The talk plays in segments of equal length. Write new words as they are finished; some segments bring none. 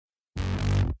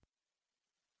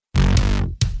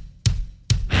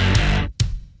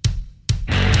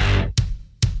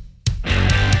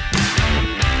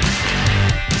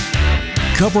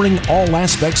covering all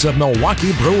aspects of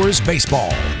Milwaukee Brewers baseball.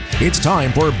 It's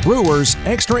time for Brewers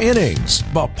Extra Innings,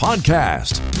 the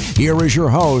podcast. Here is your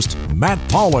host, Matt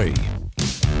Pauley.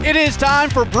 It is time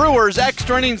for Brewers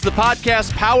Extra Innings, the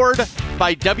podcast powered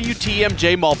by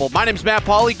WTMJ Mobile. My name is Matt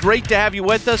Pauley. Great to have you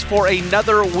with us for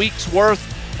another week's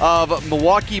worth of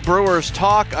Milwaukee Brewers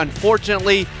talk.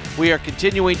 Unfortunately, we are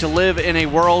continuing to live in a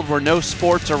world where no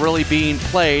sports are really being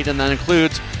played, and that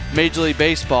includes Major League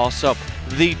Baseball. So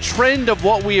the trend of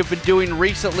what we have been doing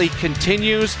recently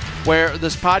continues, where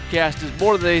this podcast is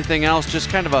more than anything else just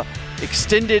kind of a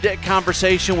extended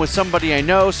conversation with somebody I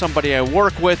know, somebody I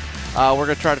work with. We're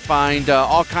going to try to find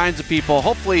all kinds of people.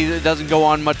 Hopefully it doesn't go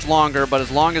on much longer, but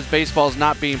as long as baseball is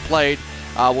not being played,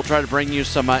 we'll try to bring you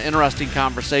some interesting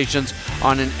conversations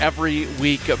on an every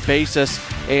week basis.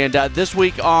 And this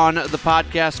week on the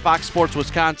podcast, Fox Sports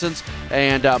Wisconsin's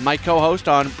and my co-host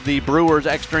on the Brewers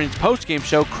Extra Innings postgame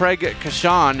show, Craig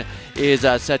Coshun, is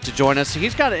set to join us.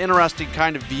 He's got an interesting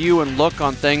kind of view and look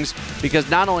on things because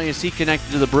not only is he connected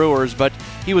to the Brewers, but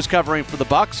he was covering for the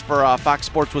Bucks for Fox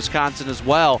Sports Wisconsin as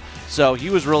well. So he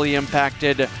was really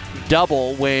impacted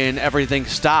double when everything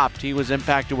stopped. He was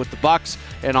impacted with the Bucks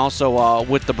and also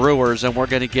with the Brewers, and we're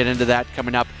going to get into that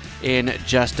coming up in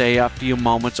just a few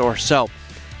moments or so.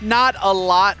 Not a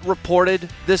lot reported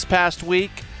this past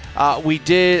week. We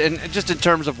did, and just in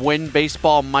terms of when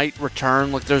baseball might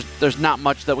return, look, there's not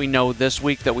much that we know this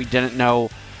week that we didn't know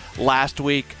last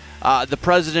week. The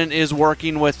president is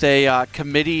working with a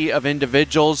committee of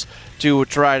individuals to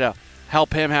try to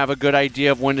help him have a good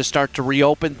idea of when to start to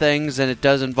reopen things, and it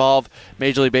does involve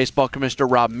Major League Baseball Commissioner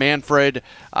Rob Manfred.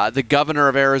 The governor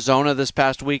of Arizona this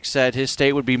past week said his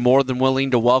state would be more than willing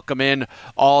to welcome in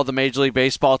all the Major League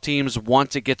Baseball teams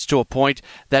once it gets to a point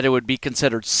that it would be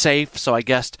considered safe. So I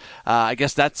guess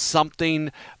that's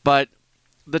something, but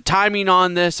the timing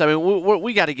on this, I mean,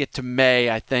 we got to get to May,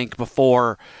 I think,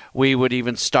 before we would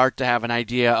even start to have an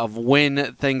idea of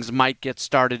when things might get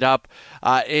started up.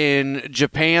 In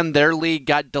Japan, their league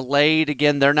got delayed.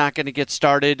 Again, they're not going to get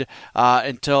started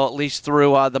until at least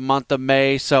through the month of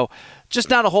May. So just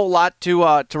not a whole lot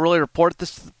to really report at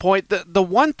this point. The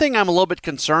one thing I'm a little bit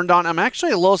concerned on, I'm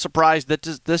actually a little surprised that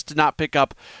this did not pick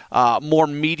up more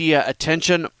media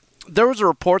attention. There was a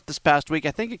report this past week,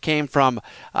 I think it came from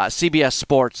CBS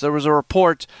Sports. There was a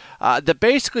report that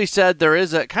basically said there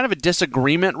is a kind of a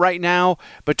disagreement right now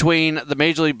between the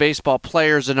Major League Baseball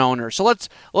players and owners. So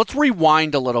let's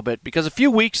rewind a little bit, because a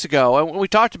few weeks ago, and we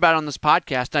talked about it on this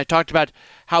podcast, and I talked about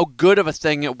how good of a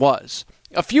thing it was.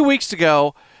 A few weeks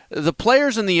ago, the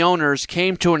players and the owners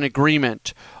came to an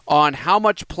agreement on how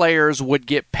much players would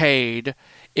get paid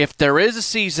if there is a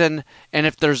season and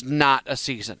if there's not a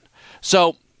season.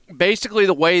 So basically,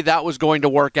 the way that was going to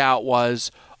work out was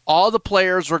all the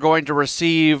players were going to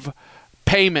receive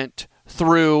payment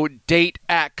through date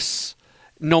X,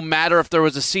 no matter if there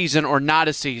was a season or not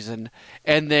a season.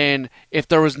 And then if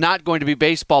there was not going to be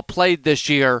baseball played this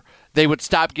year, they would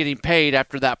stop getting paid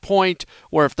after that point,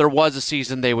 or if there was a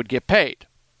season, they would get paid.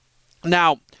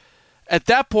 Now, at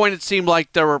that point, it seemed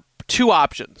like there were two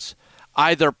options.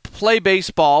 Either play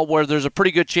baseball, where there's a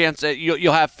pretty good chance that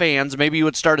you'll have fans. Maybe you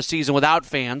would start a season without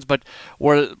fans, but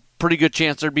where pretty good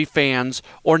chance there'd be fans,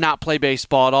 or not play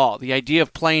baseball at all. The idea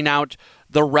of playing out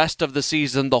the rest of the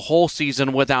season, the whole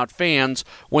season without fans,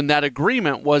 when that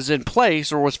agreement was in place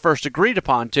or was first agreed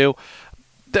upon to,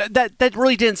 that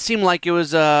really didn't seem like it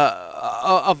was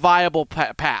a viable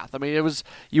path. I mean,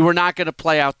 you were not going to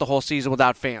play out the whole season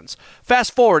without fans.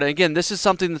 Fast forward, and again, this is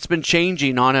something that's been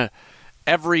changing on a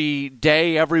every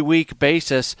day, every week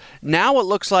basis. Now it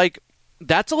looks like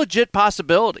that's a legit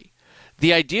possibility.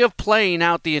 The idea of playing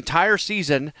out the entire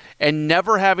season and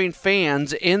never having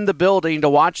fans in the building to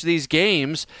watch these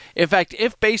games. In fact,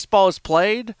 if baseball is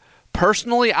played,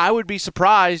 personally, I would be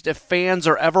surprised if fans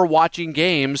are ever watching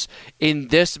games in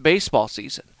this baseball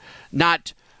season.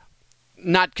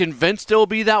 Not convinced it will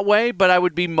be that way, but I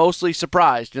would be mostly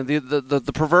surprised. You know,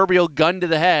 the proverbial gun to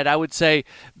the head, I would say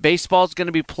baseball is going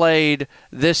to be played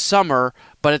this summer,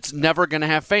 but it's never going to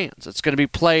have fans. It's going to be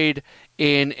played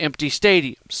in empty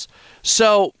stadiums.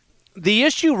 So the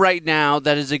issue right now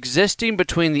that is existing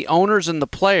between the owners and the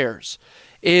players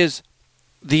is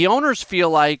the owners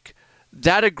feel like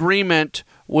that agreement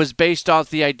was based off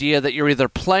the idea that you're either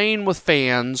playing with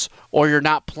fans or you're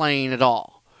not playing at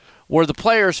all. Where the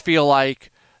players feel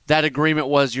like that agreement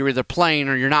was you're either playing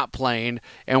or you're not playing,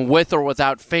 and with or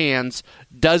without fans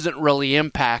doesn't really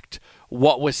impact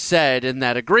what was said in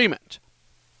that agreement.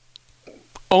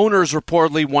 Owners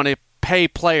reportedly want to pay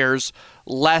players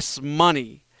less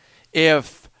money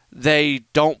if they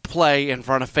don't play in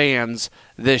front of fans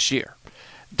this year.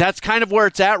 that's kind of where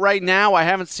it's at right now. I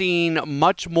haven't seen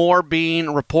much more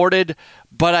being reported,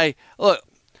 but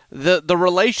the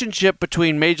relationship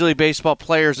between Major League Baseball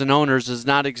players and owners is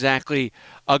not exactly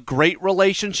a great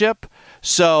relationship.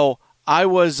 So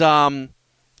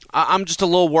I'm just a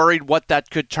little worried what that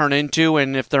could turn into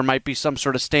and if there might be some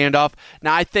sort of standoff.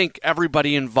 Now, I think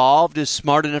everybody involved is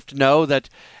smart enough to know that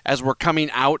as we're coming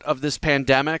out of this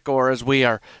pandemic, or as we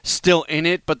are still in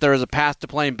it, but there is a path to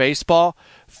playing baseball,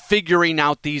 figuring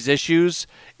out these issues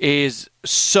is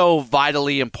so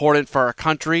vitally important for our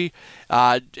country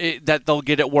that they'll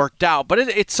get it worked out. But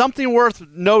it's something worth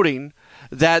noting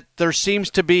that there seems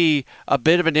to be a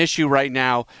bit of an issue right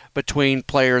now between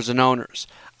players and owners.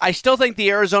 I still think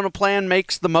the Arizona plan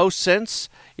makes the most sense.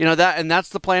 That's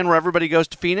the plan where everybody goes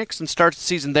to Phoenix and starts the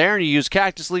season there, and you use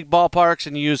Cactus League ballparks,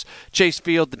 and you use Chase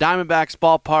Field, the Diamondbacks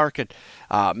ballpark,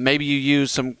 and maybe you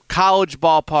use some college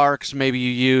ballparks, maybe you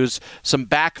use some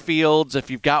backfields if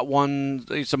you've got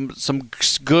some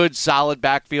good solid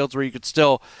backfields where you could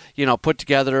still, put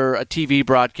together a TV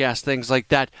broadcast, things like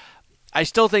that. I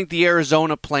still think the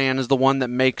Arizona plan is the one that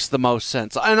makes the most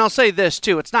sense. And I'll say this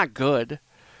too, it's not good.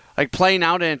 Like playing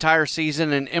out an entire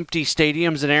season in empty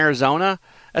stadiums in Arizona,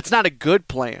 that's not a good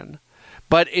plan.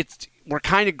 But we're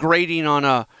kind of grading on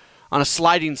a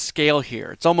sliding scale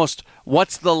here. It's almost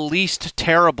what's the least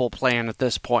terrible plan at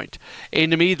this point.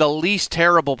 And to me, the least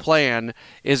terrible plan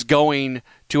is going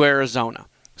to Arizona.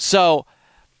 So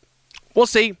we'll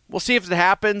see. We'll see if it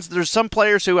happens. There's some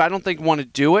players who I don't think want to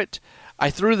do it. I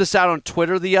threw this out on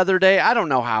Twitter the other day. I don't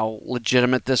know how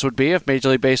legitimate this would be if Major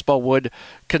League Baseball would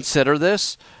consider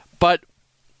this. But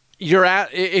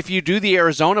if you do the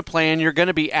Arizona plan, you're going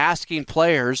to be asking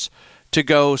players to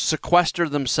go sequester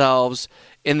themselves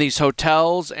in these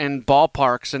hotels and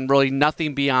ballparks and really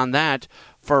nothing beyond that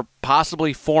for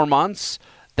possibly 4 months.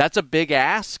 That's a big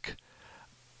ask.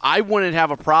 I wouldn't have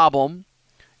a problem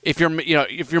if you're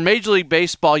Major League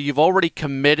Baseball, you've already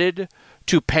committed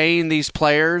to paying these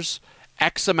players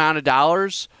X amount of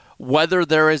dollars, whether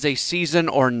there is a season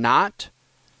or not.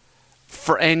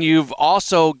 And you've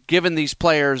also given these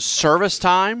players service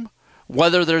time,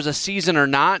 whether there's a season or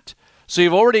not. So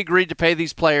you've already agreed to pay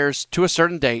these players to a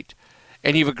certain date,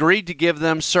 and you've agreed to give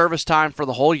them service time for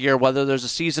the whole year, whether there's a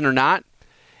season or not.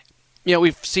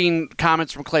 We've seen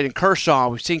comments from Craig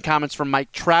Coshun. We've seen comments from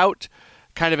Mike Trout,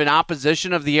 kind of in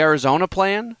opposition of the Arizona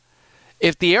plan.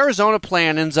 If the Arizona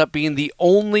plan ends up being the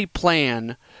only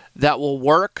plan that will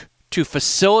work to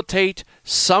facilitate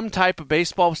some type of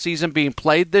baseball season being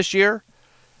played this year,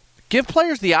 give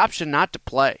players the option not to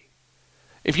play.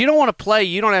 If you don't want to play,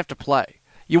 you don't have to play.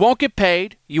 You won't get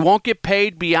paid. You won't get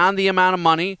paid beyond the amount of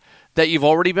money that you've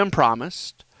already been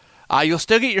promised. You'll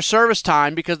still get your service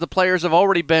time because the players have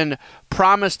already been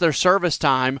promised their service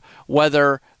time,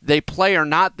 whether they play or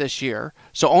not this year.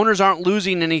 So owners aren't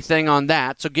losing anything on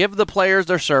that. So give the players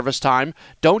their service time.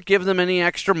 Don't give them any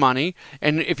extra money.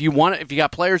 And if you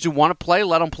got players who want to play,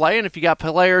 let them play. And if you got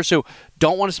players who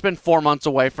don't want to spend 4 months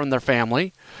away from their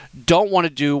family, don't want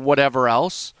to do whatever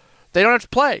else, they don't have to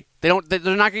play. They're not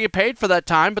going to get paid for that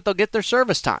time, but they'll get their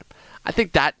service time. I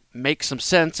think that makes some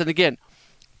sense. And again,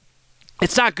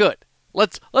 it's not good.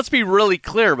 Let's be really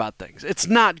clear about things. It's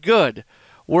not good.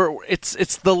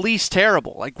 It's the least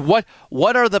terrible. Like what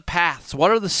are the paths? What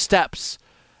are the steps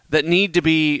that need to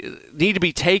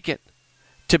be taken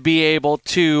to be able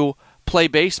to play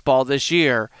baseball this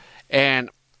year? And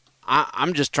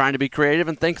I'm just trying to be creative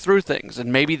and think through things.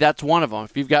 And maybe that's one of them.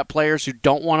 If you've got players who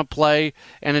don't want to play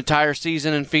an entire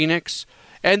season in Phoenix,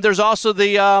 and there's also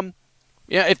the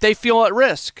if they feel at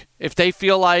risk, if they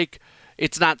feel like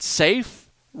it's not safe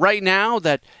right now,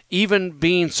 that even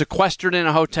being sequestered in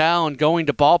a hotel and going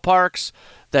to ballparks,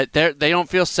 that they don't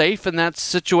feel safe in that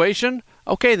situation,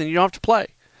 okay, then you don't have to play.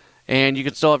 And you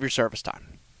can still have your service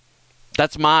time.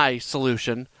 That's my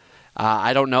solution.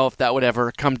 I don't know if that would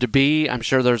ever come to be. I'm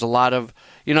sure there's a lot of,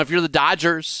 if you're the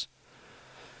Dodgers,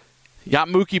 you got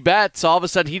Mookie Betts, all of a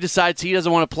sudden he decides he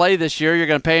doesn't want to play this year. You're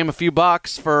going to pay him a few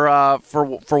bucks for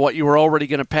what you were already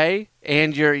going to pay,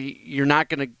 and you're not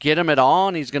going to get him at all,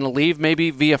 and he's going to leave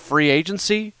maybe via free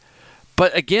agency.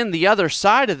 But again, the other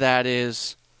side of that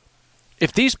is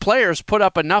if these players put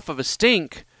up enough of a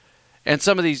stink, and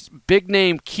some of these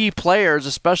big-name key players,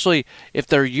 especially if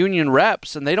they're union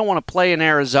reps and they don't want to play in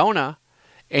Arizona,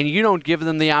 and you don't give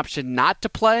them the option not to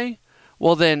play,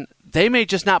 well then they may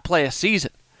just not play a season.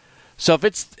 So if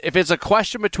it's a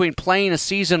question between playing a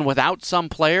season without some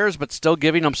players but still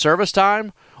giving them service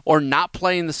time, or not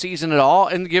playing the season at all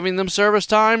and giving them service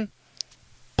time,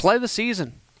 play the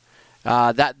season.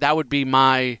 That would be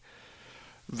my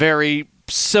very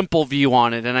simple view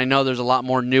on it, and I know there's a lot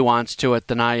more nuance to it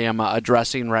than I am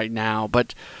addressing right now,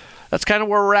 but that's kind of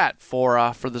where we're at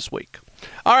for this week.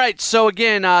 All right, so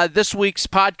again, this week's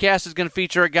podcast is going to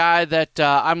feature a guy that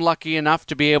I'm lucky enough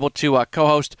to be able to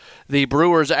co-host the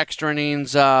Brewers Extra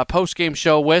Innings post-game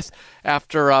show with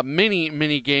after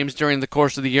many games during the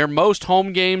course of the year. Most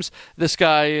home games, this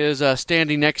guy is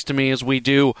standing next to me as we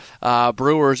do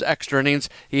Brewers Extra Innings.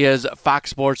 He is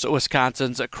Fox Sports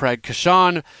Wisconsin's Craig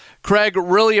Coshun. Craig,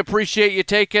 really appreciate you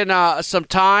taking some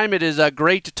time. It is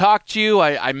great to talk to you.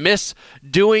 I miss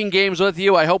doing games with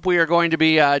you. I hope we are going to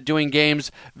be doing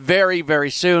games very, very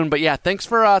soon. But yeah, thanks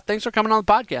for coming on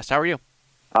the podcast. How are you?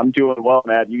 I'm doing well,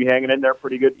 Matt. You hanging in there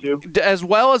pretty good too? As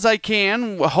well as I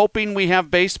can. Hoping we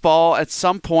have baseball at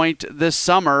some point this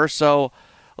summer. So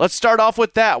let's start off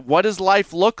with that. What does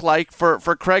life look like for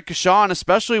Craig Coshun,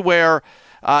 especially where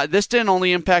this didn't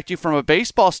only impact you from a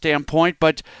baseball standpoint,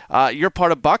 but you're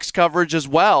part of Bucks coverage as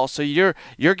well. So you're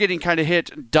getting kind of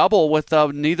hit double with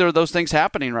neither of those things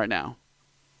happening right now.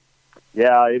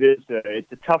 Yeah, it is.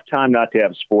 It's a tough time not to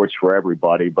have sports for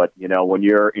everybody, but when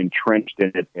you're entrenched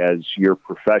in it as your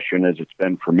profession, as it's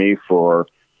been for me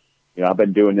I've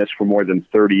been doing this for more than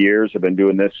 30 years. I've been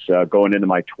doing this going into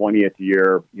my 20th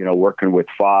year, working with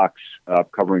Fox,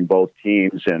 covering both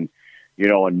teams. And,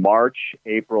 in March,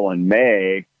 April, and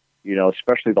May,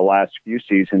 especially the last few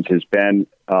seasons has been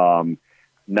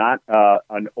not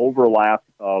an overlap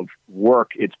of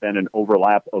work. It's been an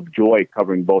overlap of joy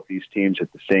covering both these teams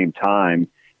at the same time.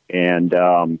 And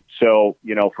so,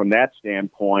 from that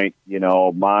standpoint,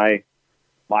 my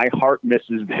heart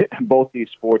misses both these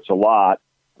sports a lot.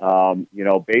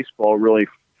 Baseball really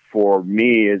for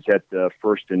me is at the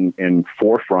first and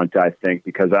forefront, I think,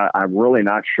 because I'm really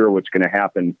not sure what's going to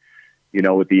happen,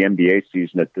 with the NBA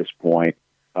season at this point.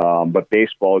 But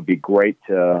baseball would be great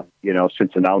to,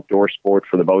 since an outdoor sport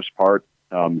for the most part,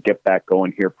 get back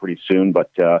going here pretty soon.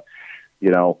 But,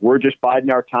 we're just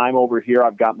biding our time over here.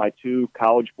 I've got my two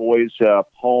college boys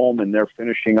home, and they're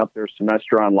finishing up their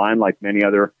semester online like many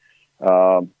other,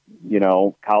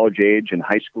 college age and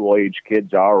high school age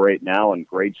kids are right now in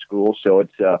grade school. So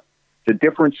it's a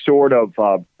different sort of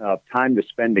time to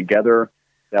spend together.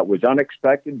 That was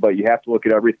unexpected, but you have to look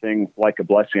at everything like a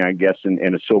blessing, I guess, and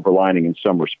a silver lining in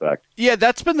some respect. Yeah,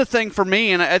 that's been the thing for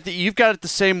me, and you've got it the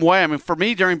same way. I mean, for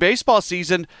me, during baseball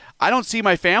season, I don't see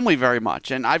my family very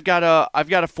much, and I've got a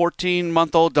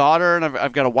 14-month-old daughter, and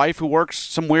I've got a wife who works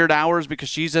some weird hours because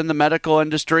she's in the medical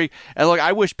industry. And look,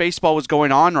 I wish baseball was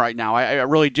going on right now. I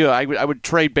really do. I would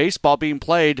trade baseball being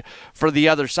played for the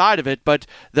other side of it, but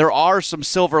there are some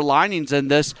silver linings in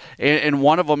this, and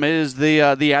one of them is the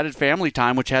added family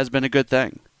time, which has been a good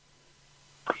thing.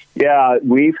 Yeah,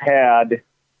 we've had,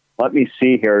 let me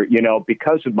see here,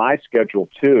 because of my schedule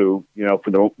too,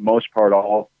 for the most part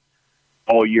all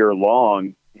year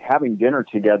long, having dinner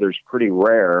together is pretty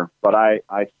rare. But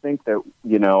I think that,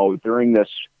 during this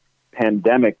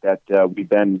pandemic that we've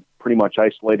been pretty much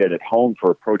isolated at home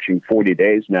for approaching 40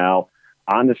 days now,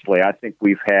 honestly, I think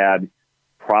we've had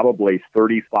probably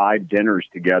 35 dinners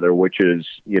together, which is,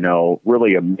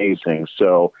 really amazing.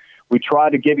 So we try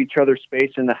to give each other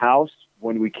space in the house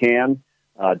when we can.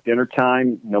 Dinner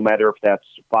time, no matter if that's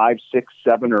 5, 6,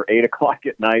 7, or 8 o'clock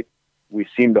at night, we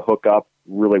seem to hook up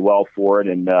really well for it.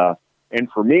 And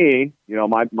for me,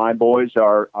 my boys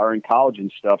are in college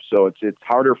and stuff, so it's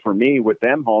harder for me with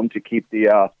them home to keep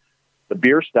the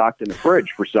beer stocked in the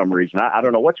fridge for some reason. I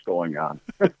don't know what's going on.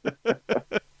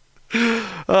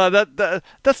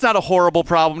 That's not a horrible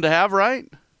problem to have,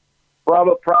 right?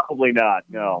 Probably not.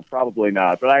 No, probably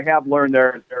not. But I have learned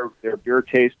their beer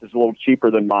taste is a little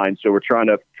cheaper than mine, so we're trying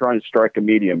to strike a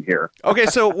medium here. Okay,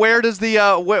 so where does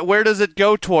where does it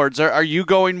go towards? Are you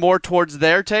going more towards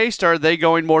their taste, or are they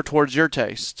going more towards your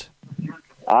taste?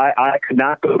 I could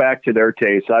not go back to their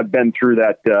taste. I've been through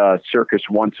that circus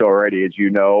once already, as you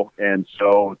know, and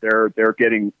so they're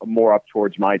getting more up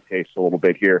towards my taste a little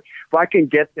bit here. If I can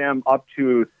get them up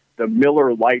to the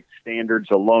Miller Lite standards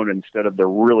alone instead of the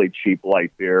really cheap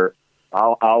light beer,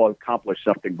 I'll accomplish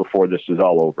something before this is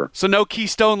all over. So no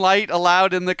Keystone Light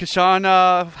allowed in the Coshun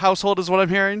household is what I'm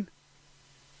hearing?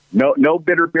 No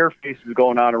bitter beer faces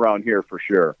going on around here for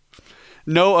sure.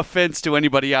 No offense to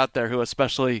anybody out there who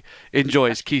especially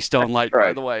enjoys Keystone Light, right.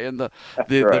 By the way, and the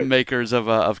right. makers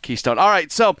of Keystone. All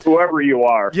right, so whoever you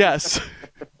are. Yes.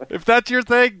 If that's your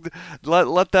thing,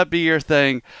 let that be your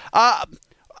thing.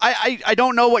 I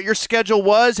don't know what your schedule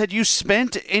was. Had you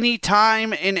spent any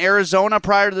time in Arizona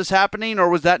prior to this happening, or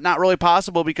was that not really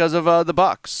possible because of the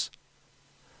Bucks?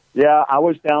 Yeah, I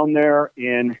was down there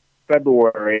in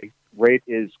February right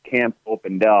as camp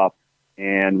opened up,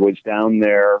 and was down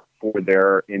there for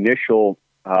their initial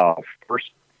first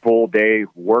full day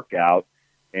workout,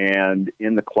 and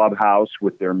in the clubhouse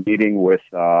with their meeting with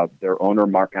their owner,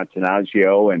 Mark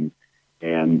Antonazio,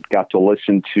 and got to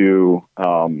listen to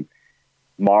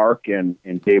Mark and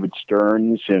David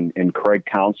Stearns and Craig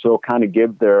Counsell kind of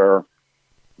give their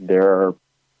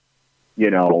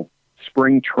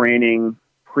spring training,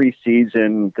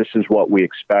 preseason, this is what we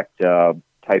expect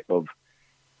type of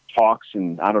talks.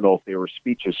 And I don't know if they were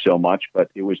speeches so much,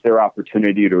 but it was their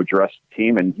opportunity to address the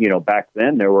team. And, back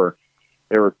then there were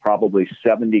probably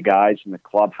 70 guys in the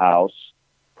clubhouse.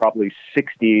 Probably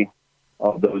 60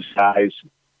 of those guys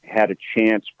had a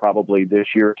chance probably this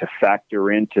year to factor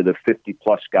into the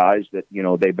 50-plus guys that,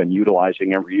 they've been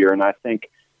utilizing every year. And I think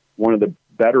one of the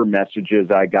better messages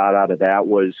I got out of that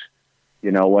was,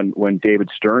 when David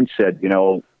Stearns said,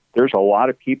 there's a lot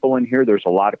of people in here, there's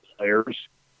a lot of players.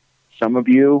 Some of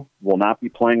you will not be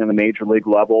playing on the major league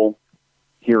level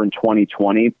here in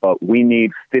 2020, but we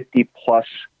need 50-plus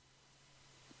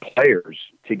players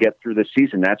to get through the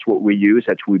season. That's what we use.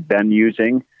 That's what we've been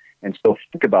using. And so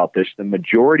think about this. The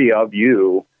majority of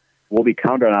you will be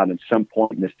counted on at some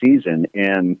point in the season.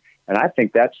 And I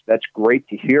think that's great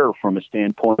to hear from a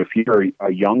standpoint if you're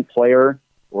a young player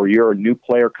or you're a new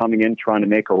player coming in trying to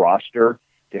make a roster,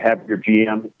 to have your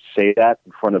GM say that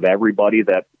in front of everybody,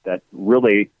 that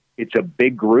really it's a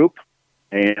big group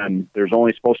and there's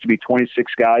only supposed to be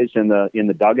 26 guys in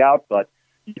the dugout, but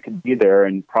you can be there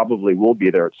and probably will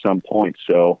be there at some point.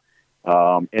 So,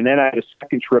 and then I had a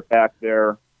second trip back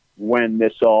there when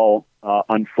this all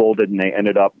unfolded and they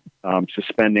ended up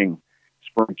suspending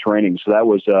spring training. So that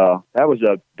was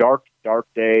a dark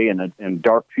day and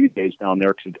dark few days down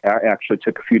there, because it actually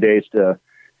took a few days to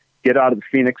get out of the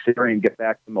Phoenix area and get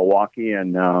back to Milwaukee,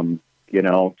 and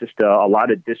just a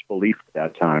lot of disbelief at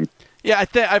that time. Yeah, I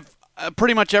think I've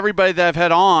pretty much everybody that I've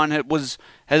had on it was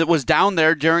down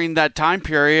there during that time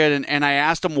period, and I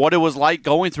asked them what it was like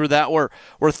going through that,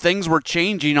 where things were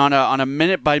changing on a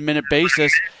minute by minute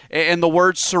basis, and the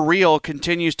word surreal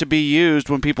continues to be used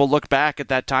when people look back at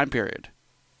that time period.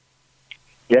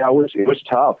 Yeah, it was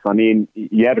tough. I mean,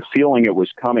 you had a feeling it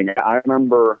was coming. I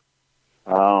remember,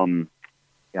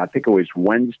 I think it was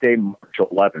Wednesday, March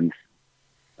 11th,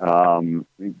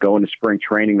 going to spring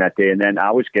training that day. And then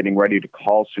I was getting ready to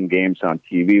call some games on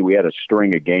TV. We had a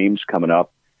string of games coming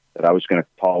up that I was going to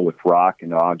call with Rock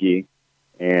and Augie.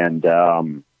 And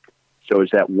so it was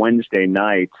that Wednesday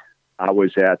night, I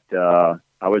was at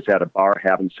a bar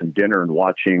having some dinner and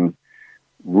watching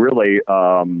really,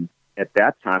 at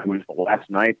that time, it was the last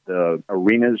night. The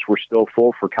arenas were still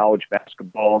full for college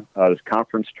basketball,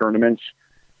 conference tournaments.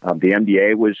 The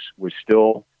NBA was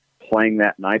still playing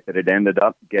that night, but it ended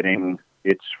up getting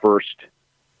its first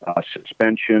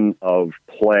suspension of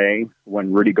play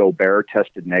when Rudy Gobert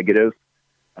tested negative.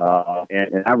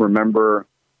 And I remember,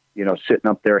 sitting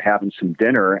up there having some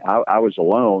dinner. I was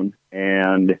alone,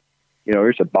 and,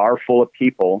 there's a bar full of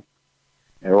people,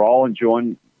 and they're all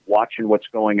enjoying watching what's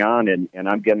going on, and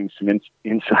I'm getting some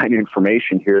inside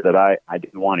information here that I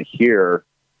didn't want to hear,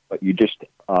 but you just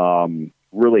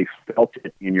really felt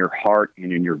it in your heart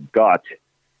and in your gut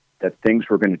that things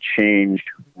were going to change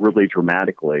really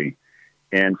dramatically.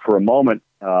 And for a moment,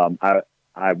 I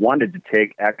wanted to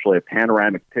take actually a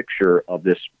panoramic picture of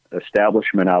this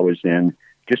establishment I was in,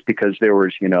 just because there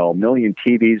was, a million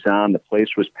TVs on, the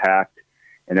place was packed,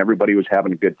 and everybody was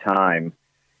having a good time.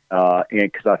 And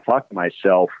because I thought to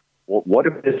myself, well, what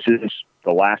if this is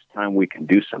the last time we can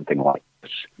do something like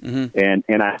this? Mm-hmm.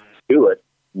 And I do it,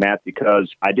 Matt,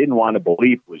 because I didn't want to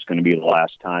believe it was going to be the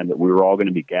last time that we were all going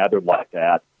to be gathered like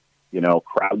that,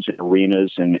 crowds in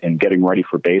arenas and getting ready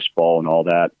for baseball and all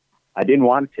that. I didn't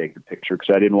want to take the picture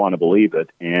because I didn't want to believe it.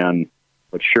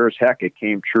 But sure as heck, it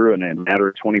came true in a matter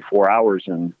of 24 hours.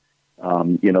 And,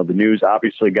 the news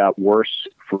obviously got worse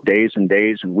for days and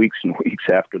days and weeks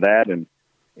after that.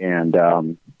 And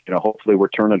hopefully we're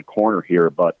turning a corner here,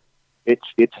 but it's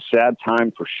a sad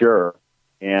time for sure.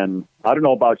 And I don't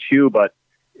know about you, but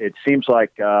it seems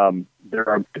like there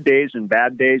are good days and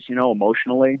bad days,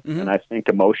 emotionally. Mm-hmm. And I think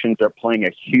emotions are playing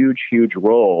a huge, huge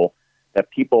role that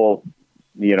people,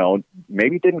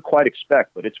 maybe didn't quite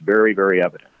expect, but it's very, very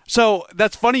evident. So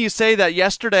that's funny you say that.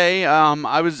 Yesterday,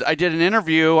 I did an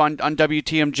interview on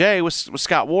WTMJ with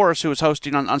Scott Warris, who was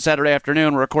hosting on Saturday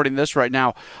afternoon. We're recording this right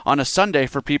now on a Sunday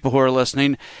for people who are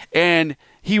listening. And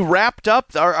he wrapped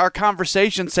up our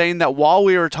conversation saying that while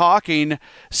we were talking,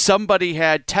 somebody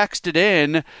had texted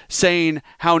in saying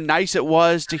how nice it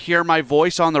was to hear my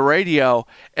voice on the radio.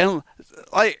 And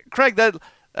Craig,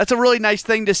 that's a really nice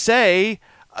thing to say.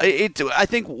 I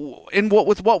think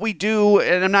with what we do,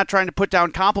 and I'm not trying to put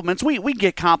down compliments, we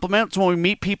get compliments when we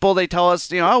meet people. They tell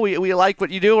us, oh, we like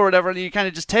what you do or whatever, and you kind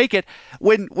of just take it.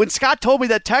 When Scott told me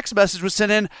that text message was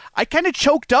sent in, I kind of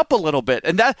choked up a little bit,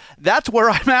 and that's where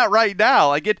I'm at right now.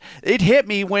 Like it hit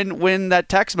me when that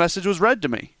text message was read to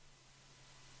me.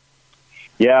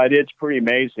 Yeah, it's pretty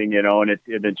amazing, and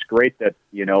it's great that,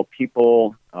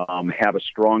 people have a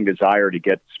strong desire to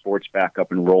get sports back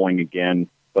up and rolling again.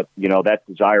 But, that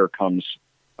desire comes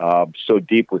so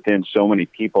deep within so many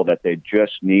people that they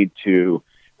just need to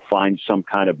find some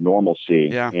kind of normalcy.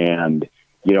 Yeah. And,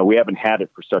 we haven't had it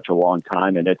for such a long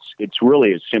time. And it's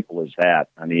really as simple as that.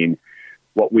 I mean,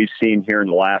 what we've seen here in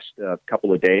the last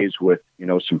couple of days with,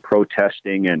 some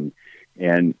protesting and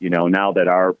now that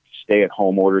our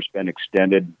stay-at-home order's been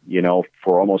extended,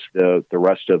 for almost the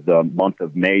rest of the month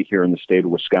of May here in the state of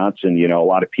Wisconsin, a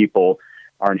lot of people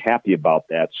aren't happy about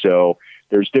that. So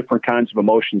there's different kinds of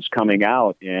emotions coming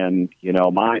out. And,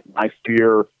 my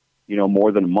fear,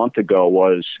 more than a month ago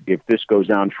was if this goes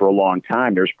on for a long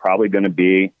time, there's probably going to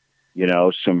be,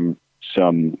 some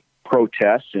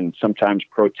protests, and sometimes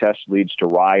protest leads to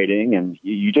rioting. And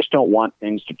you just don't want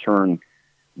things to turn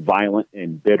violent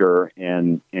and bitter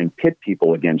and pit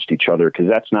people against each other, because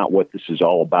that's not what this is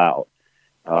all about.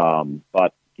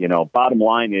 But, bottom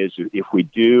line is if we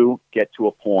do get to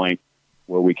a point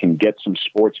where we can get some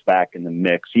sports back in the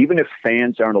mix, even if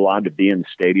fans aren't allowed to be in the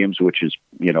stadiums, which is,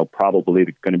 probably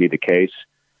going to be the case,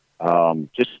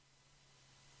 just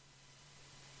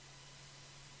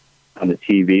on the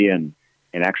TV and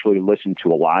actually listen to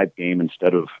a live game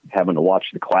instead of having to watch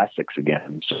the classics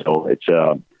again. So it's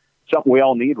something we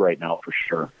all need right now for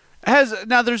sure.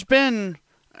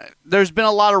 There's been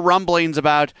a lot of rumblings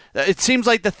about, it seems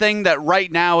like the thing that right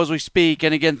now as we speak,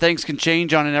 and again, things can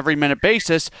change on an every minute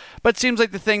basis, but it seems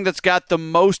like the thing that's got the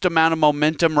most amount of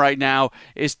momentum right now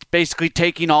is basically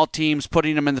taking all teams,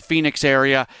 putting them in the Phoenix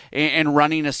area, and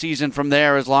running a season from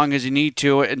there as long as you need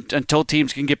to until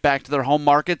teams can get back to their home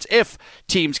markets, if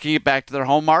teams can get back to their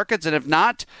home markets, and if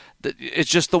not, it's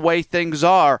just the way things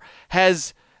are.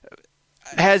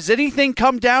 Has anything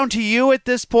come down to you at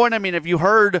this point? I mean, have you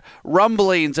heard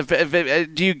rumblings?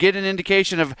 Do you get an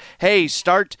indication of, hey,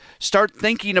 start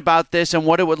thinking about this and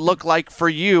what it would look like for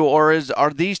you, or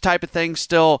are these type of things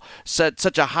still at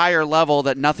such a higher level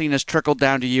that nothing has trickled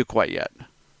down to you quite yet?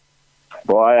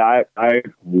 Well, I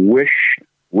wish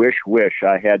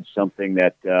I had something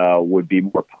that would be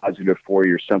more positive for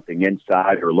you, or something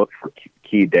inside, or look for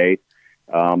key date.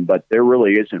 But there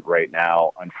really isn't right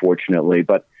now, unfortunately.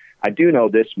 But I do know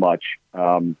this much,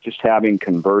 just having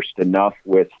conversed enough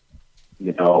with,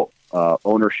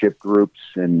 ownership groups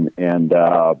and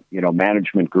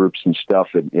management groups and stuff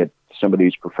at some of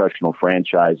these professional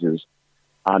franchises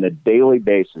on a daily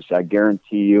basis. I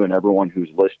guarantee you, and everyone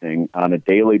who's listening, on a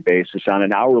daily basis, on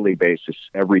an hourly basis,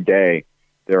 every day,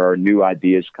 there are new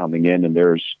ideas coming in, and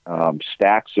there's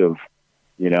stacks of,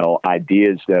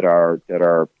 ideas that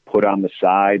are put on the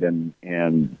side and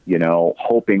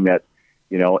hoping that,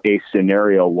 a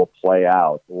scenario will play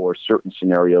out, or certain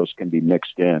scenarios can be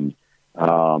mixed in.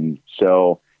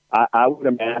 So I would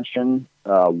imagine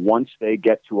once they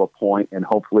get to a point, and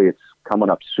hopefully it's coming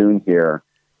up soon here,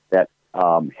 that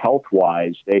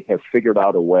health-wise they have figured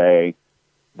out a way,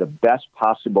 the best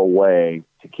possible way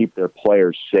to keep their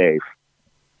players safe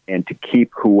and to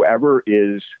keep whoever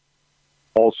is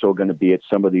also going to be at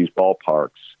some of these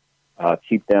ballparks,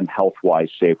 keep them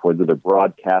health-wise safe, whether they're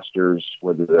broadcasters,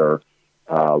 whether they're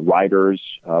writers,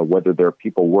 whether they're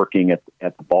people working at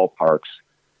the ballparks.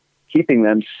 Keeping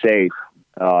them safe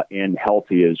and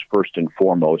healthy is first and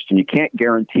foremost. And you can't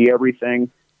guarantee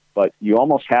everything, but you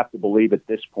almost have to believe at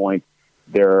this point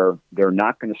they're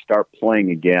not going to start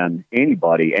playing again,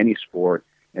 anybody, any sport,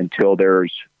 until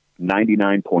there's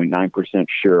 99.9%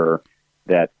 sure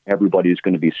that everybody is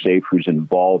going to be safe who's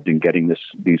involved in getting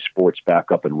these sports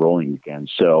back up and rolling again.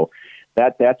 So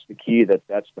that's the key,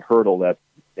 that's the hurdle that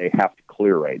they have to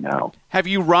clear right now. Have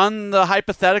you run the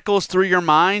hypotheticals through your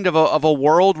mind of a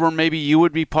world where maybe you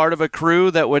would be part of a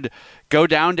crew that would go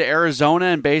down to Arizona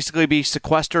and basically be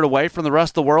sequestered away from the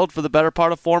rest of the world for the better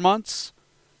part of 4 months?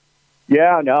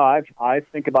 Yeah, no, I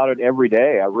think about it every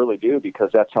day. I really do, because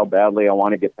that's how badly I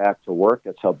want to get back to work.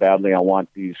 That's how badly I want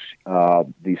these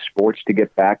sports to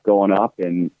get back going up.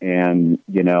 And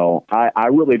I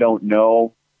really don't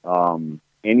know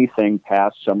anything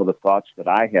past some of the thoughts that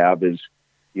I have is,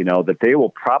 that they will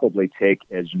probably take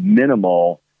as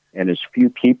minimal and as few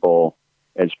people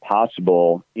as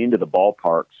possible into the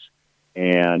ballparks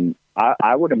And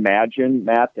I would imagine,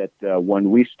 Matt, that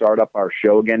when we start up our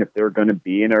show again, if they're going to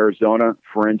be in Arizona,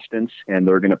 for instance, and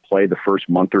they're going to play the first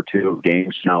month or two of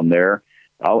games down there,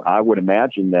 I would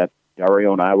imagine that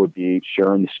Dario and I would be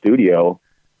sharing the studio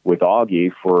with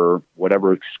Augie for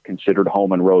whatever is considered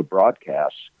home and road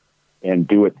broadcasts and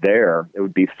do it there. It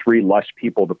would be 3 less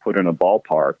people to put in a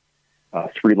ballpark,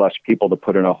 3 less people to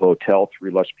put in a hotel,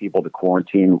 3 less people to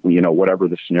quarantine, whatever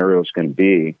the scenario is going to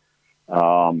be.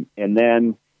 And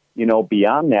then,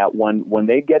 beyond that, when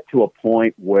they get to a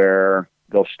point where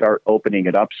they'll start opening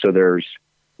it up, so there's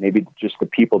maybe just the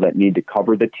people that need to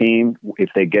cover the team,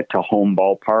 if they get to home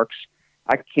ballparks,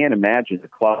 I can't imagine the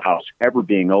clubhouse ever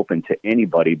being open to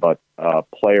anybody but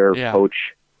player,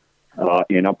 coach,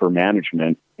 in upper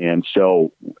management. And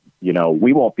so,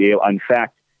 we won't be able. In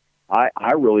fact,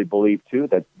 I really believe, too,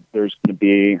 that there's going to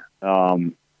be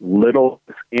little,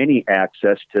 if any,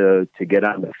 access to get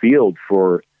on the field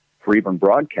for even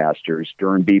broadcasters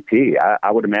during BP.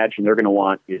 I would imagine they're going to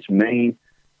want as many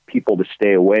people to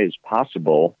stay away as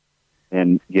possible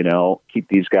and, keep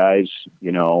these guys,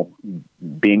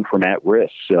 being from at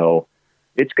risk. So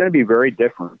it's going to be very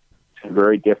different. It's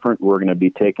very different. We're going to be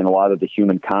taking a lot of the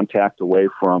human contact away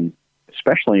from,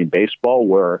 especially in baseball,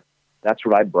 where that's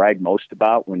what I brag most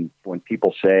about when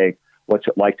people say, what's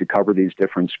it like to cover these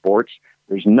different sports?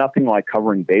 There's nothing like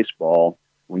covering baseball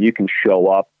when you can show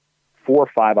up 4 or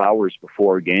 5 hours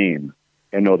before a game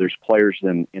and know there's players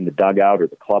in the dugout or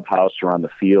the clubhouse or on the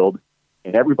field,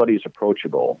 and everybody's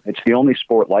approachable. It's the only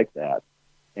sport like that,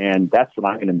 and that's what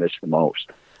I'm going to miss the most.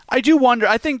 I do wonder.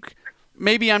 I think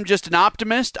maybe I'm just an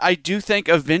optimist. I do think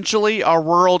eventually our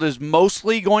world is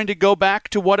mostly going to go back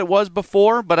to what it was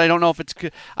before, but I don't know if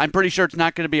I'm pretty sure it's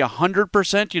not going to be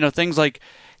 100%. Things like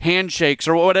handshakes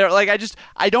or whatever.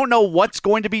 I don't know what's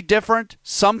going to be different.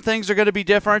 Some things are going to be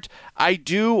different. I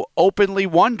do openly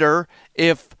wonder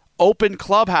if open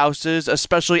clubhouses,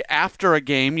 especially after a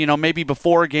game, maybe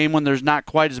before a game when there's not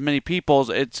quite as many people,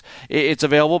 it's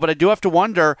available. But I do have to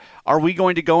wonder, are we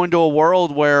going to go into a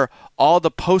world where all the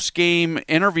post-game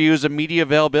interviews and media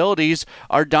availabilities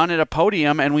are done at a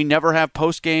podium and we never have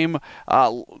post-game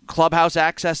clubhouse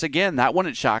access again? That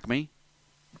wouldn't shock me.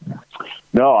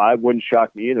 No, I wouldn't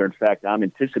shock me either. In fact, I'm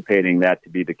anticipating that to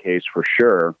be the case for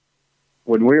sure.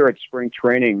 When we were at spring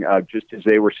training, just as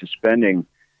they were suspending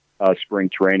spring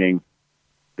training,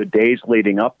 the days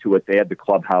leading up to it, they had the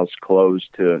clubhouse closed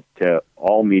to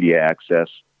all media access,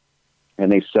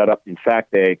 and they set up. In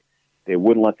fact, they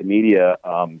wouldn't let the media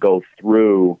go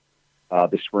through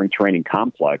the spring training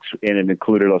complex, and it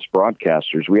included us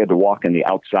broadcasters. We had to walk in the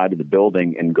outside of the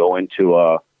building and go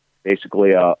into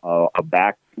basically a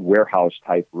back warehouse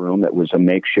type room that was a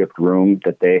makeshift room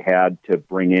that they had to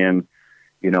bring in,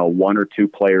 1 or 2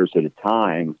 players at a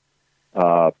time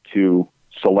to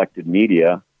selected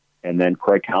media. And then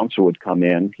Craig Coshun would come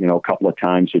in, a couple of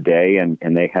times a day, and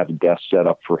they had a desk set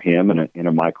up for him and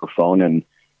a microphone and,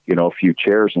 a few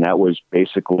chairs. And that was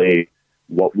basically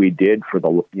what we did for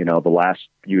the last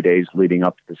few days leading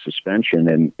up to the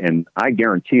suspension. And I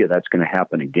guarantee you that's going to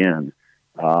happen again.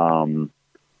 And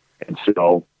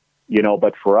so,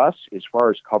 but for us, as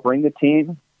far as covering the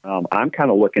team, I'm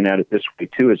kind of looking at it this way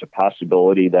too, as a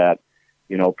possibility that,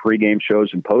 pregame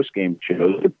shows and postgame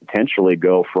shows could potentially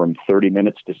go from 30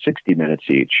 minutes to 60 minutes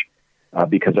each,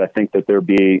 because I think that there'd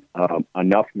be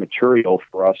enough material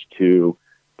for us to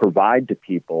provide to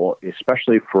people,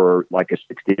 especially for like a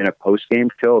 60-minute postgame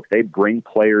show. If they bring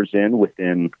players in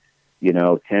within,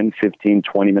 10, 15,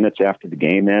 20 minutes after the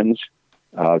game ends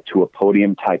to a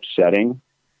podium-type setting,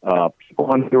 people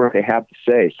want to hear what they have to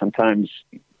say. Sometimes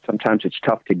it's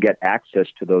tough to get access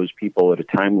to those people at a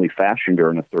timely fashion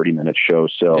during a 30-minute show.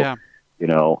 So, yeah.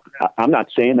 I'm not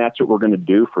saying that's what we're going to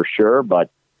do for sure, but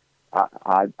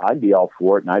I'd be all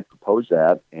for it, and I'd propose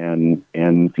that, and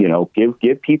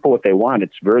give people what they want.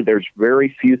 There's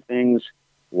very few things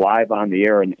live on the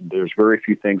air, and there's very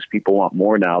few things people want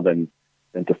more now than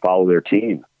to follow their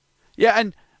team. Yeah,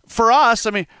 and for us,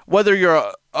 whether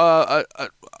you're a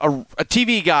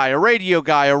TV guy, a radio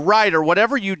guy, a writer,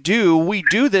 whatever you do, we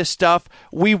do this stuff.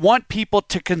 We want people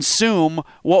to consume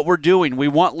what we're doing. We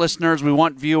want listeners, we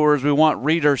want viewers, we want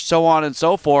readers, so on and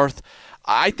so forth.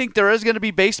 I think there is going to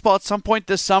be baseball at some point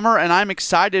this summer, and I'm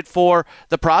excited for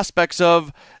the prospects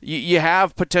of you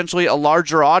have potentially a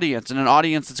larger audience and an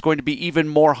audience that's going to be even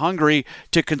more hungry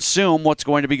to consume what's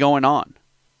going to be going on.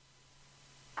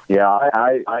 Yeah,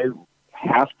 I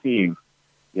have to,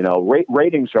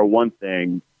 ratings are one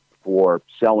thing for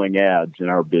selling ads in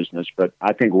our business, but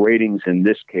I think ratings in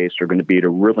this case are going to be to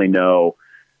really know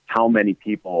how many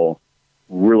people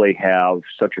really have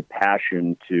such a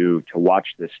passion to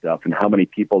watch this stuff, and how many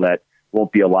people that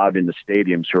won't be allowed in the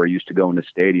stadiums who are used to going to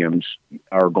stadiums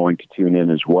are going to tune in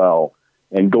as well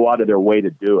and go out of their way to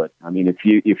do it. I mean,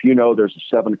 if you know there's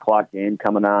a 7:00 game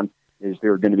coming on, is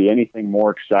there going to be anything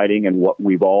more exciting and what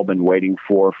we've all been waiting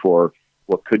for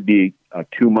what could be a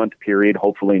 2-month period,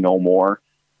 hopefully no more?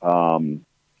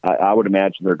 I would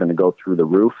imagine they're going to go through the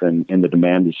roof, and the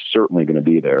demand is certainly going to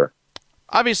be there.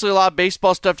 Obviously, a lot of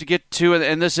baseball stuff to get to,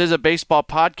 and this is a baseball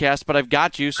podcast, but I've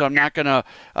got you, so I'm not going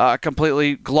to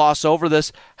completely gloss over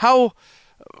this.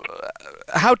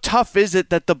 How tough is it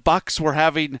that the Bucks were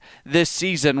having this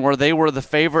season where they were the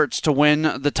favorites to win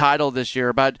the title this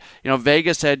year? But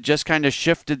Vegas had just kind of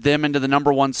shifted them into the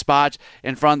number one spot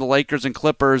in front of the Lakers and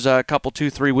Clippers a couple,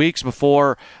 2-3 weeks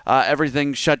before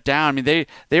everything shut down. I mean,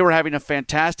 they were having a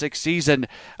fantastic season.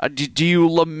 Do you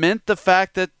lament the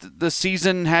fact that the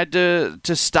season had to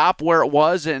stop where it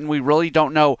was, and we really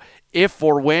don't know if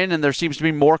or when, and there seems to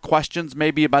be more questions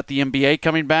maybe about the NBA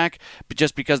coming back, but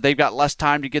just because they've got less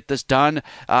time to get this done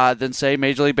than, say,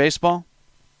 Major League Baseball?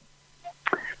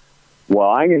 Well,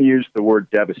 I'm going to use the word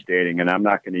devastating, and I'm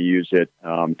not going to use it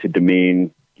to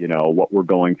demean, what we're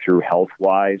going through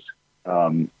health-wise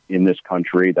in this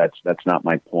country. That's not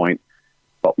my point.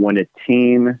 But when a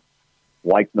team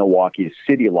like Milwaukee, a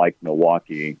city like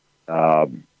Milwaukee,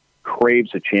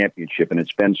 craves a championship, and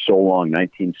it's been so long,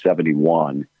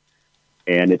 1971,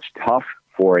 and it's tough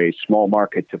for a small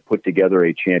market to put together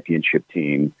a championship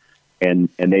team. And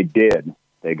they did.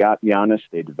 They got Giannis,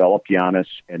 they developed Giannis,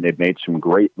 and they've made some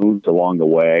great moves along the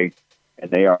way,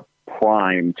 and they are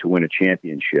primed to win a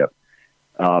championship.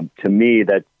 To me,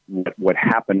 that what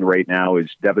happened right now is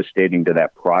devastating to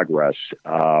that progress,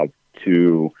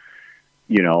 to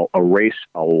erase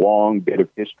a long bit of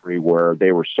history where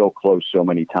they were so close so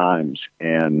many times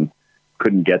and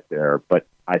couldn't get there. But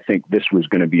I think this was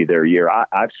going to be their year.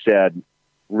 I've said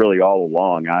really all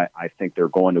along, I think they're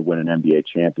going to win an NBA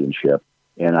championship.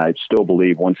 And I still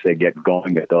believe once they get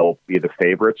going that they'll be the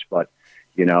favorites. But,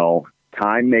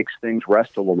 time makes things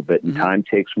rest a little bit, and time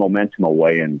takes momentum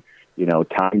away, and,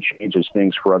 time changes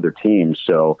things for other teams.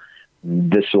 So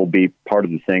this will be part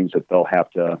of the things that they'll have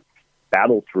to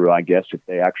battle through, I guess, if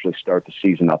they actually start the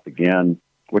season up again,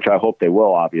 which I hope they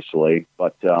will, obviously.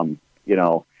 But,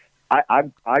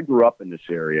 I grew up in this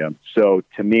area, so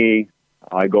to me,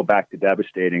 I go back to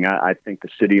devastating. I think the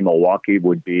city of Milwaukee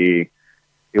would be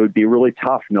really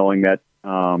tough knowing that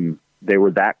they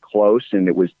were that close and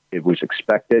it was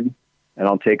expected. And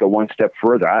I'll take it one step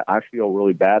further. I feel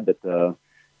really bad that the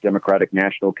Democratic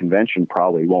National Convention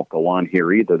probably won't go on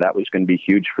here either. That was going to be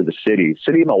huge for the city.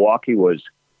 City of Milwaukee was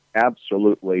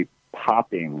absolutely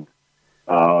popping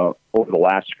over the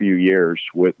last few years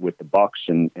with the Bucks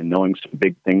and knowing some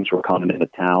big things were coming into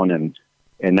town.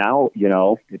 And now,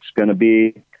 it's going to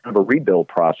be kind of a rebuild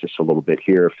process a little bit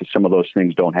here if some of those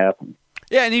things don't happen.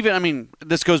 Yeah, and even,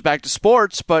 this goes back to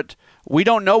sports, but we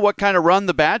don't know what kind of run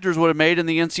the Badgers would have made in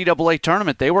the NCAA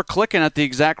tournament. They were clicking at the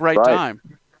exact right time.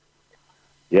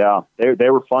 Yeah, they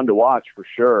were fun to watch for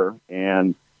sure.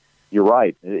 And you're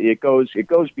right. It goes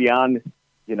beyond,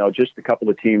 just a couple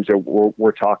of teams that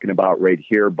we're talking about right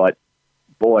here. But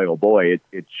boy, oh boy,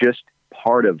 it's just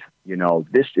part of,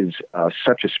 this is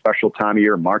such a special time of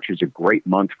year. March is a great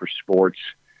month for sports.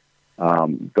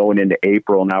 Going into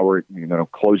April, now we're,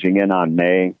 closing in on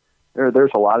May.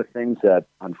 There's a lot of things that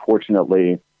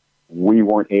unfortunately we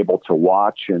weren't able to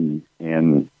watch and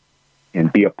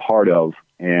be a part of.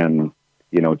 And,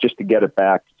 just to get it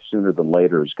back sooner than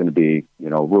later is going to be,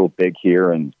 real big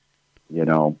here. And,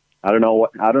 I don't know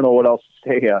what else to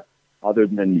say other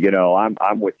than,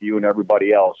 I'm with you and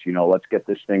everybody else. Let's get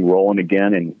this thing rolling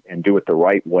again and do it the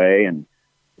right way, and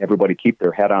everybody keep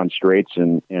their head on straights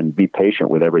and be patient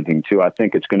with everything too. I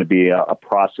think it's going to be a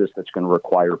process that's going to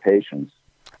require patience.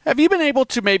 Have you been able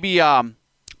to maybe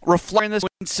reflect on this,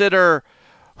 consider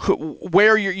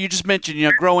where you just mentioned,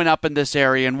 growing up in this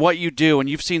area and what you do, and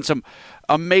you've seen some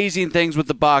amazing things with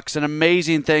the Bucks and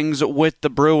amazing things with the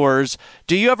Brewers.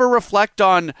 Do you ever reflect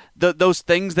on those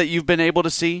things that you've been able to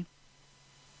see?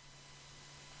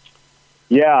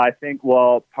 Yeah, I think,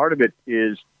 part of it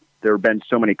is there have been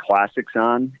so many classics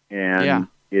on, and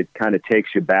it kind of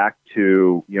takes you back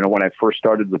to, when I first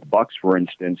started with the Bucks, for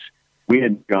instance, we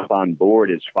didn't jump on board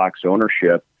as Fox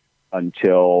ownership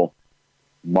until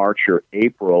March or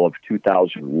April of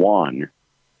 2001.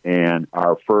 And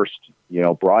our first,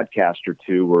 broadcast or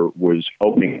two was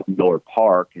opening Miller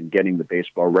Park and getting the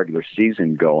baseball regular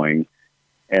season going,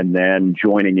 and then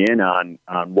joining in on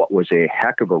what was a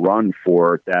heck of a run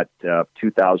for that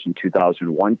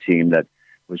 2000-2001 team that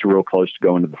was real close to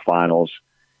going to the finals.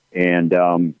 And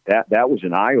that was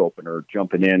an eye-opener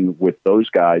jumping in with those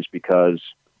guys because,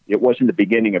 it wasn't the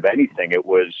beginning of anything. It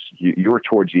was, you were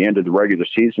towards the end of the regular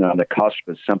season on the cusp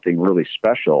of something really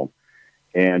special.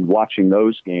 And watching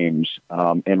those games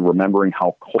and remembering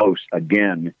how close,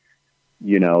 again,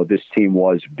 this team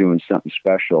was doing something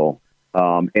special.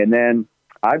 And then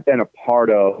I've been a part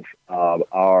of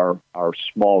our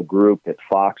small group at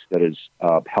Fox that has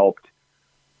helped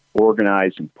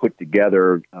organize and put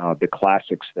together the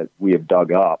classics that we have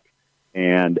dug up.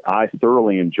 And I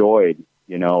thoroughly enjoyed,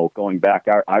 going back.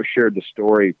 I've shared the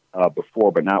story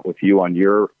before, but not with you on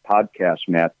your podcast,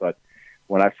 Matt. But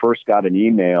when I first got an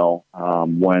email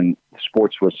when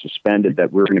sports was suspended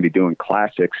that we were going to be doing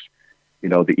classics,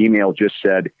 the email just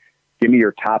said, give me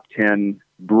your top 10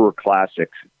 Brewer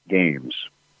Classics games.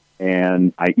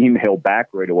 And I emailed back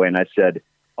right away and I said,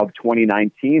 of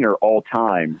 2019 or all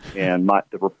time? And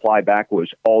the reply back was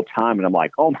all time. And I'm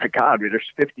like, oh my God, there's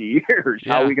 50 years.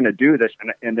 Yeah. How are we going to do this?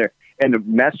 And the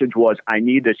message was, I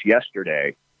need this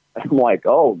yesterday. I'm like,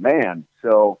 oh man.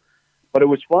 But it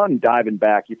was fun diving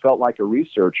back. You felt like a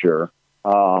researcher.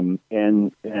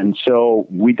 And so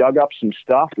we dug up some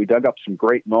stuff. We dug up some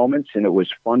great moments and it was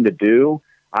fun to do.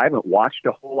 I haven't watched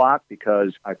a whole lot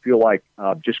because I feel like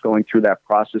just going through that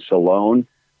process alone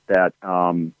that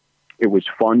it was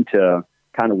fun to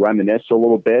kind of reminisce a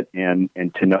little bit and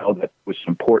to know that it was an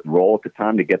important role at the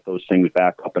time to get those things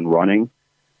back up and running.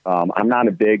 I'm not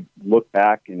a big look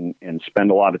back and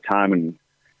spend a lot of time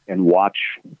and watch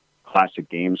classic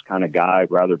games kind of guy.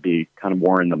 I'd rather be kind of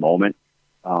more in the moment.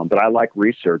 But I like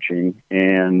researching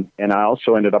and I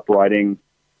also ended up writing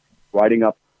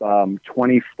up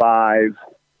 25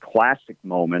 classic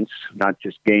moments, not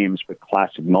just games, but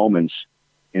classic moments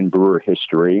in Brewer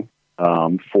history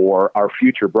for our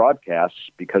future broadcasts,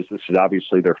 because this is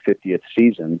obviously their 50th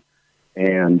season.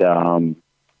 And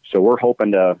so we're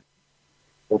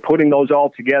putting those all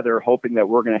together, hoping that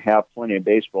we're going to have plenty of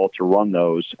baseball to run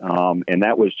those. And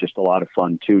that was just a lot of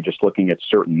fun too, just looking at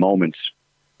certain moments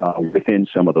within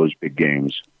some of those big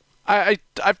games.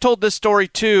 I've told this story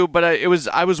too, but I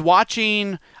was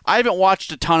watching. I haven't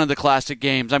watched a ton of the classic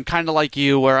games. I'm kind of like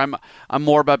you, where I'm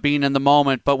more about being in the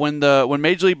moment. But when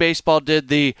Major League Baseball did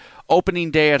the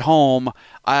opening day at home,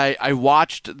 I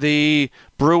watched the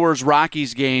Brewers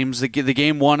Rockies games, the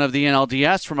game one of the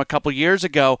NLDS from a couple years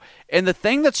ago. And the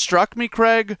thing that struck me,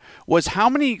 Craig, was how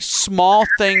many small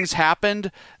things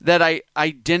happened that I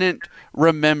didn't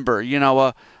remember.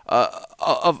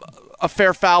 A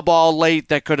fair foul ball late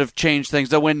that could have changed things.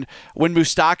 That when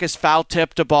Moustakas foul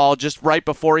tipped a ball just right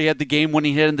before he had the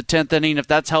game-winning hit in the 10th inning, if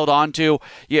that's held on to,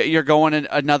 you're going to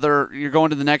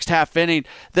the next half inning.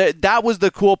 That was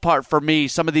the cool part for me.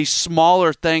 Some of these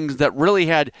smaller things that really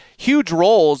had huge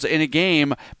roles in a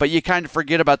game, but you kind of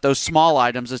forget about those small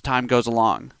items as time goes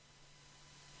along.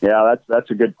 Yeah,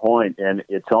 that's a good point, and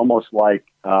it's almost like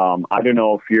I don't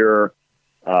know if you're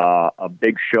a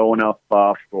big show enough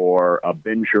buff or a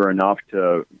binger enough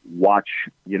to watch,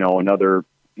 another,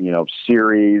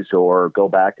 series or go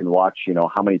back and watch,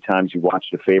 how many times you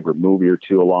watched a favorite movie or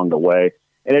two along the way.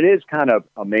 And it is kind of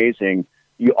amazing.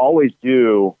 You always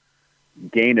do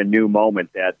gain a new moment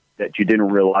that you didn't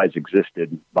realize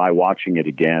existed by watching it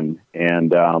again.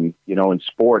 And, in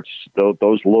sports,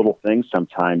 those little things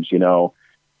sometimes, even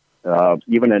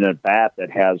in a bat that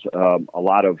has a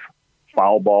lot of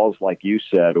foul balls, like you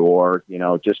said, or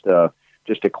just a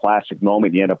classic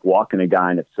moment. You end up walking a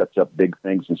guy and it sets up big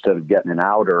things instead of getting an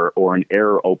out, or an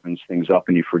error opens things up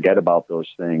and you forget about those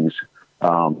things.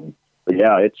 But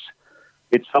yeah,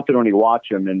 it's something when you watch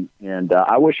them, and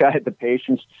I wish I had the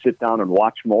patience to sit down and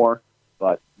watch more,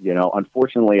 but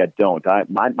unfortunately I don't.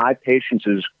 My patience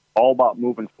is all about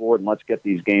moving forward and let's get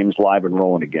these games live and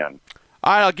rolling again.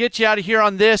 All right, I'll get you out of here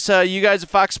on this. You guys at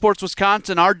Fox Sports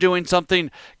Wisconsin are doing something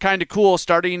kind of cool,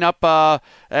 starting up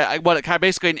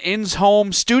basically an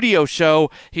in-home studio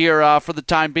show here for the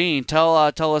time being.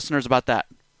 Tell listeners about that.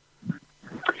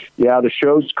 Yeah, the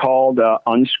show's called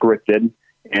Unscripted,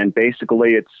 and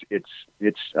basically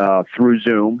it's through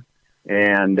Zoom.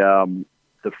 And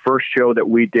the first show that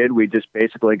we did, we just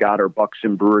basically got our Bucks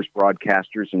and Brewers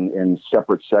broadcasters in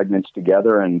separate segments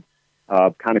together and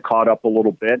kind of caught up a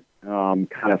little bit, kind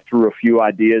of threw a few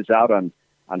ideas out on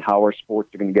how our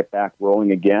sports are going to get back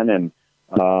rolling again. And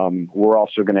we're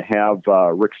also going to have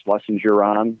Rick Schlesinger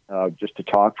on just to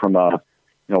talk from a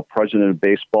president of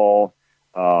baseball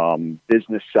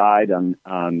business side on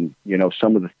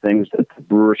some of the things that the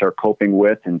Brewers are coping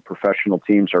with and professional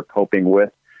teams are coping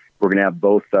with. We're going to have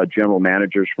both general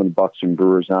managers from the Bucks and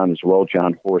Brewers on as well,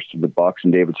 John Horst of the Bucks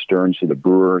and David Stearns of the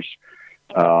Brewers.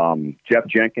 Jeff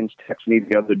Jenkins texted me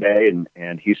the other day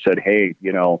and he said, hey,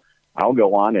 I'll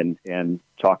go on and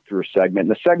talk through a segment.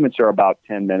 And the segments are about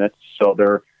 10 minutes. So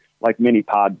they're like mini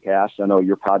podcasts. I know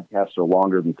your podcasts are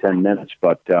longer than 10 minutes,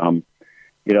 but,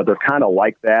 they're kind of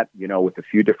like that, with a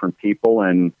few different people.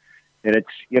 And it's,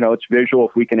 it's visual.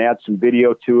 If we can add some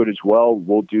video to it as well,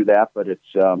 we'll do that. But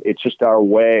it's just our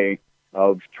way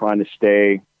of trying to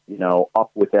stay,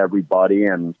 up with everybody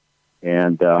and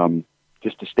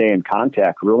just to stay in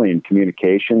contact, really, in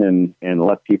communication and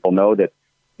let people know that,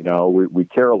 we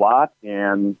care a lot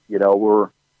and,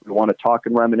 we want to talk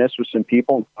and reminisce with some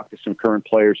people and talk to some current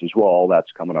players as well. All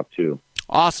that's coming up too.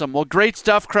 Awesome. Well, great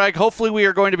stuff, Craig. Hopefully we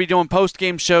are going to be doing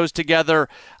post-game shows together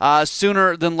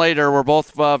sooner than later. We're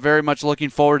both very much looking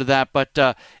forward to that. But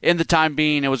in the time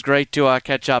being, it was great to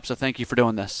catch up. So thank you for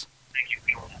doing this.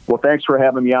 Well, thanks for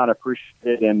having me on. I appreciate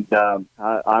it. And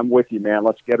I'm with you, man.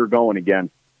 Let's get her going again.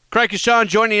 Craig Coshun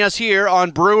joining us here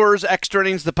on Brewers Extra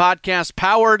Innings, the podcast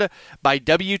powered by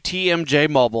WTMJ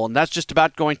Mobile. And that's just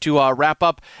about going to wrap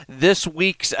up this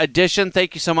week's edition.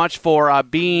 Thank you so much for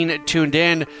being tuned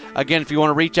in. Again, if you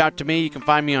want to reach out to me, you can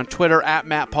find me on Twitter at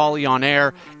Matt Pauley on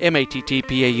air,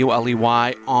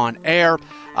 MattPauley on air.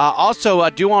 Also, I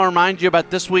do want to remind you about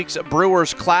this week's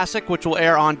Brewers Classic, which will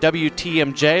air on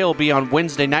WTMJ. It'll be on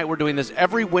Wednesday night. We're doing this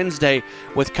every Wednesday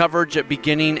with coverage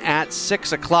beginning at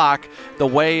 6 o'clock. The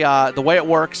way it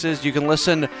works is you can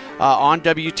listen on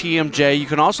WTMJ. You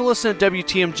can also listen at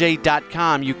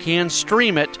WTMJ.com. You can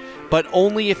stream it, but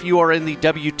only if you are in the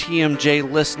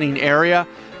WTMJ listening area.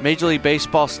 Major League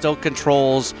Baseball still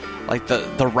controls like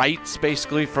the rights,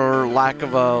 basically, for lack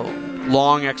of a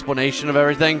long explanation of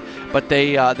everything. But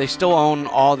they still own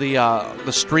all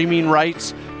the streaming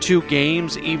rights to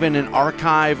games, even in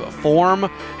archive form.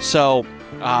 So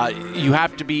you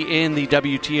have to be in the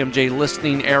WTMJ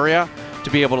listening area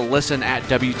to be able to listen at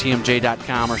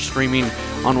WTMJ.com or streaming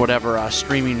on whatever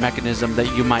streaming mechanism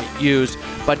that you might use.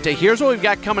 But here's what we've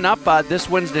got coming up this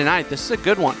Wednesday night. This is a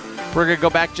good one. We're going to go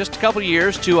back just a couple of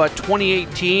years to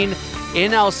 2018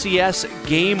 NLCS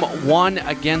Game 1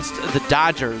 against the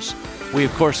Dodgers. We,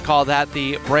 of course, call that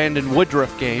the Brandon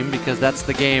Woodruff game because that's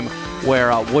the game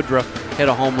where Woodruff hit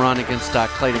a home run against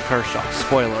Clayton Kershaw.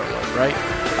 Spoiler alert,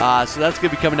 right? So that's going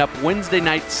to be coming up Wednesday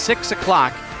night, 6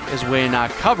 o'clock is when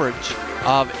coverage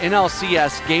of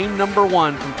NLCS Game number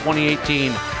 1 from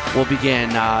 2018 will begin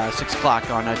 6 o'clock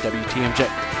on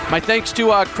WTMJ. My thanks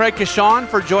to Craig Coshun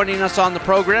for joining us on the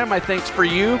program. My thanks for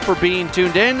you for being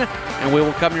tuned in, and we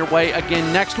will come your way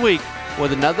again next week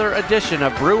with another edition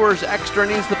of Brewers Extra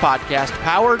Innings, the podcast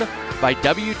powered by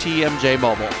WTMJ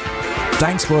Mobile.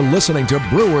 Thanks for listening to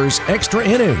Brewers Extra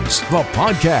Innings, the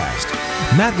podcast.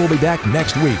 Matt will be back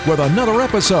next week with another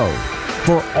episode.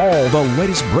 For all the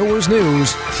latest Brewers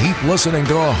news, keep listening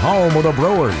to the home of the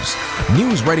Brewers.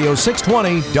 News Radio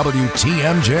 620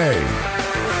 WTMJ.